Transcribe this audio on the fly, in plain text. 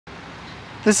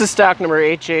This is stock number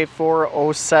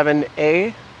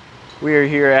 8J407A. We are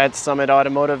here at Summit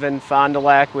Automotive in Fond du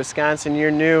Lac, Wisconsin, your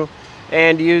new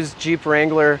and used Jeep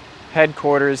Wrangler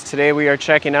headquarters. Today we are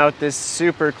checking out this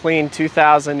super clean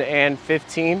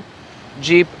 2015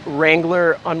 Jeep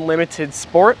Wrangler Unlimited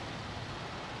Sport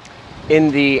in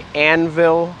the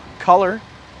Anvil color.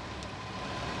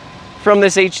 From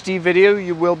this HD video,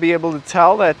 you will be able to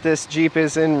tell that this Jeep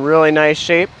is in really nice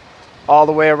shape all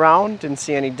the way around. Didn't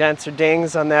see any dents or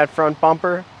dings on that front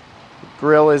bumper.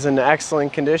 Grille is in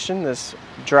excellent condition. This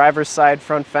driver's side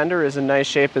front fender is in nice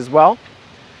shape as well.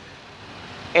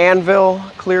 Anvil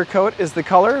Clearcoat is the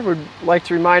color. We'd like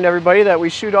to remind everybody that we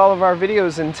shoot all of our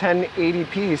videos in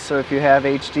 1080p, so if you have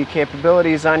HD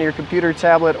capabilities on your computer,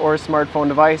 tablet, or smartphone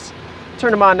device, turn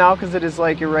them on now, because it is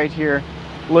like you're right here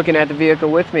looking at the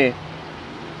vehicle with me.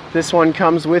 This one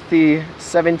comes with the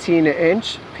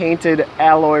 17-inch painted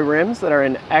alloy rims that are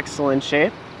in excellent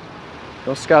shape.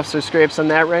 No scuffs or scrapes on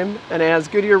that rim, and it has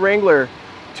Goodyear Wrangler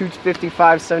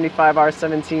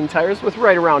 255/75R17 tires with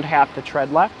right around half the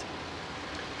tread left.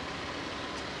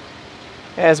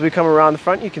 As we come around the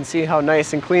front, you can see how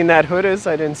nice and clean that hood is.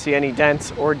 I didn't see any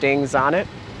dents or dings on it.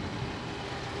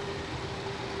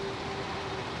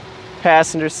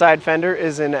 Passenger side fender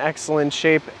is in excellent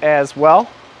shape as well.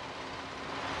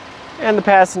 And the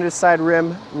passenger side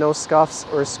rim, no scuffs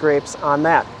or scrapes on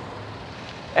that.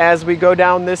 As we go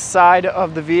down this side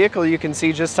of the vehicle, you can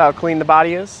see just how clean the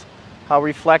body is, how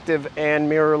reflective and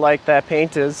mirror-like that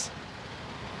paint is.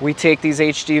 We take these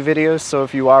HD videos, so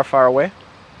if you are far away,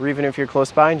 or even if you're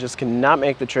close by and just cannot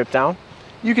make the trip down,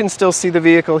 you can still see the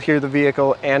vehicle, hear the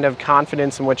vehicle, and have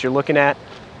confidence in what you're looking at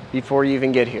before you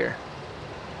even get here.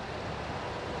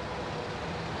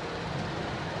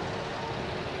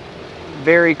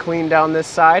 Very clean down this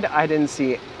side. I didn't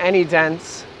see any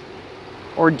dents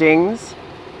or dings.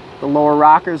 The lower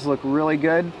rockers look really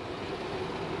good.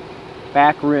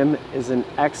 Back rim is in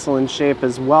excellent shape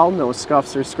as well. No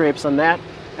scuffs or scrapes on that.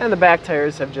 And the back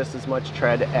tires have just as much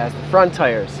tread as the front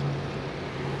tires.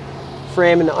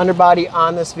 Frame and underbody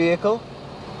on this vehicle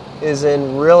is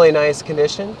in really nice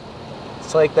condition.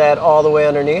 It's like that all the way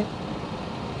underneath.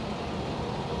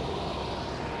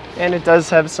 And it does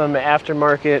have some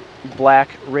aftermarket black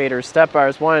Raider step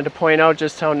bars. Wanted to point out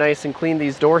just how nice and clean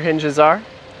these door hinges are.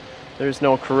 There's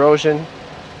no corrosion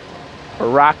or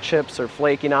rock chips or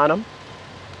flaking on them.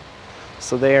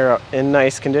 So they are in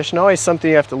nice condition. Always something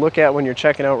you have to look at when you're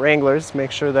checking out Wranglers. Make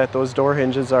sure that those door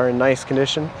hinges are in nice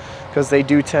condition, because they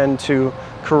do tend to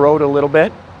corrode a little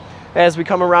bit. As we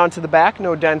come around to the back,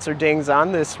 no dents or dings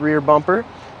on this rear bumper.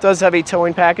 It does have a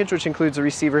towing package, which includes a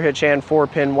receiver hitch and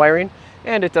 4-pin wiring.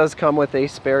 And it does come with a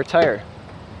spare tire.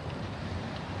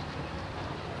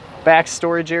 Back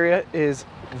storage area is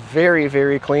very,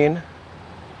 very clean.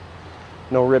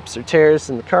 No rips or tears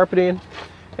in the carpeting.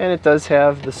 And it does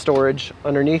have the storage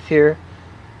underneath here,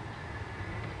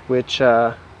 which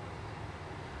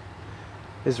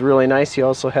is really nice. You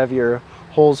also have your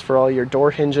holes for all your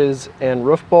door hinges and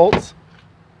roof bolts.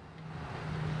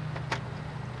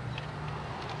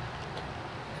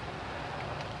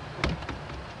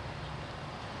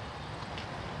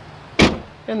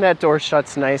 And that door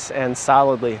shuts nice and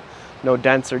solidly. No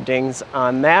dents or dings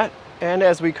on that. And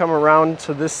as we come around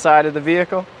to this side of the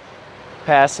vehicle,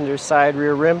 passenger side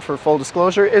rear rim, for full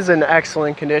disclosure, is in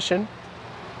excellent condition.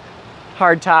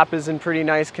 Hard top is in pretty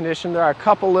nice condition. There are a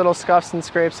couple little scuffs and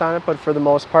scrapes on it, but for the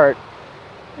most part,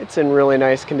 it's in really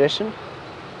nice condition.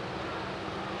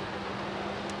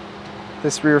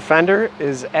 This rear fender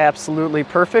is absolutely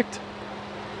perfect.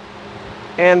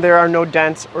 And there are no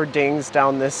dents or dings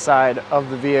down this side of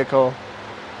the vehicle.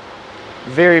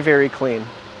 Very, very clean.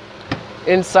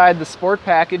 Inside, the Sport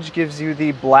package gives you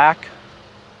the black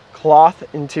cloth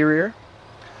interior.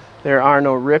 There are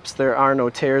no rips, there are no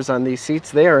tears on these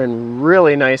seats. They are in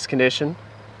really nice condition.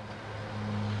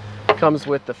 Comes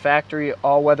with the factory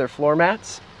all-weather floor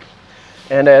mats.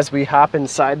 And as we hop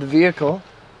inside the vehicle,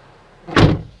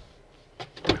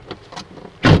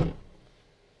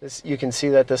 you can see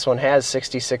that this one has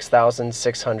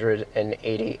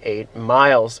 66,688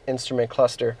 miles. Instrument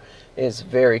cluster is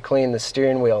very clean. The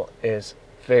steering wheel is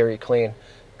very clean.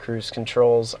 Cruise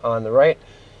controls on the right.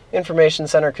 Information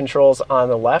center controls on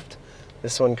the left.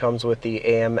 This one comes with the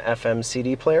AM/FM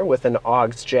CD player with an aux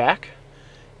jack.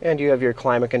 And you have your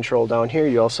climate control down here.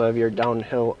 You also have your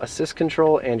downhill assist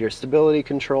control and your stability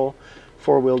control,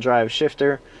 4-wheel drive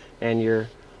shifter, and your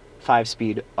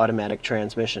 5-speed automatic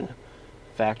transmission.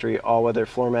 Factory all-weather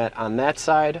floor mat on that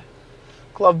side.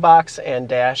 Glove box and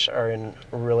dash are in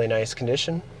really nice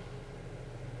condition.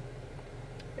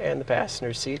 And the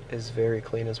passenger seat is very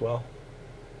clean as well.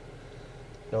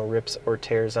 No rips or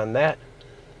tears on that.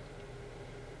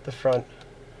 The front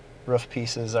roof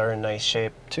pieces are in nice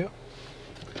shape too.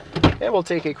 And we'll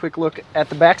take a quick look at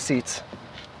the back seats.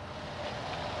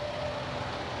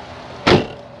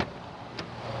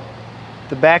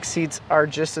 The back seats are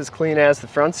just as clean as the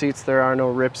front seats. There are no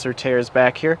rips or tears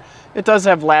back here. It does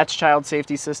have Latch child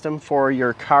safety system for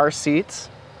your car seats.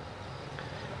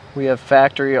 We have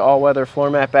factory all-weather floor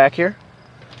mat back here.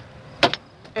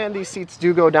 And these seats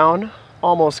do go down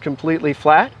almost completely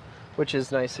flat, which is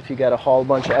nice if you got to haul a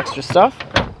bunch of extra stuff.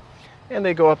 And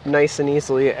they go up nice and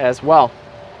easily as well.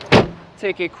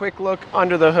 Take a quick look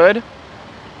under the hood.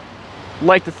 I'd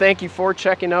like to thank you for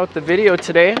checking out the video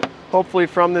today. Hopefully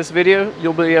from this video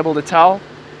you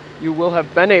will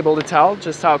have been able to tell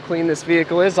just how clean this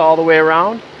vehicle is all the way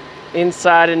around,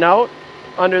 inside and out.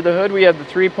 Under the hood we have the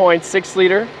 3.6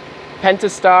 liter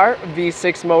Pentastar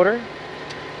V6 motor.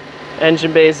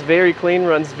 Engine bay is very clean,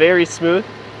 runs very smooth.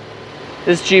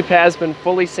 This Jeep has been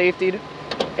fully safetied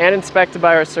and inspected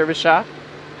by our service shop.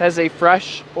 Has a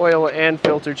fresh oil and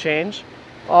filter change.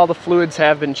 All the fluids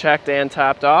have been checked and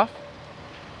topped off.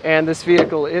 And this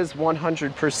vehicle is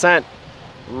 100%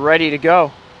 ready to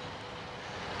go.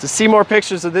 To see more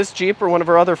pictures of this Jeep or one of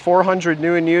our other 400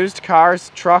 new and used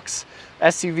cars, trucks,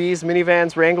 SUVs,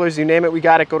 minivans, Wranglers, you name it, we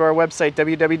got it. Go to our website,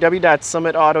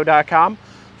 www.summitauto.com.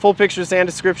 Full pictures and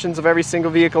descriptions of every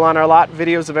single vehicle on our lot,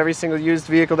 videos of every single used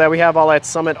vehicle that we have, all at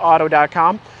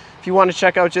summitauto.com. If you want to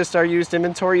check out just our used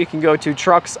inventory, you can go to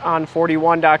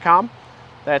truckson41.com.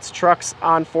 That's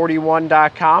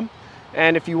truckson41.com.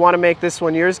 And if you want to make this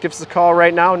one yours, give us a call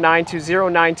right now,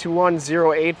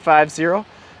 920-921-0850.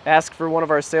 Ask for one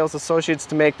of our sales associates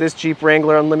to make this Jeep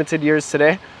Wrangler Unlimited yours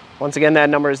today. Once again, that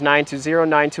number is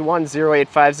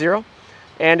 920-921-0850.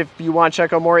 And if you want to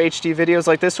check out more HD videos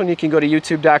like this one, you can go to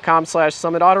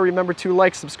youtube.com/summitauto. Remember to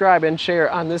like, subscribe, and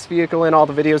share on this vehicle and all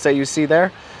the videos that you see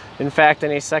there. In fact,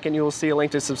 in a second, you will see a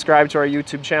link to subscribe to our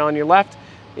YouTube channel on your left,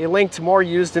 a link to more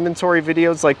used inventory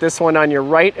videos like this one on your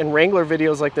right, and Wrangler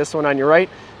videos like this one on your right.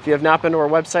 If you have not been to our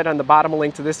website, on the bottom a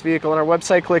link to this vehicle on our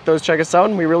website. Click those, check us out,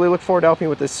 and we really look forward to helping you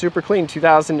with this super clean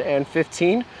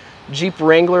 2015 Jeep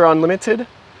Wrangler Unlimited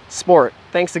Sport.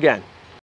 Thanks again.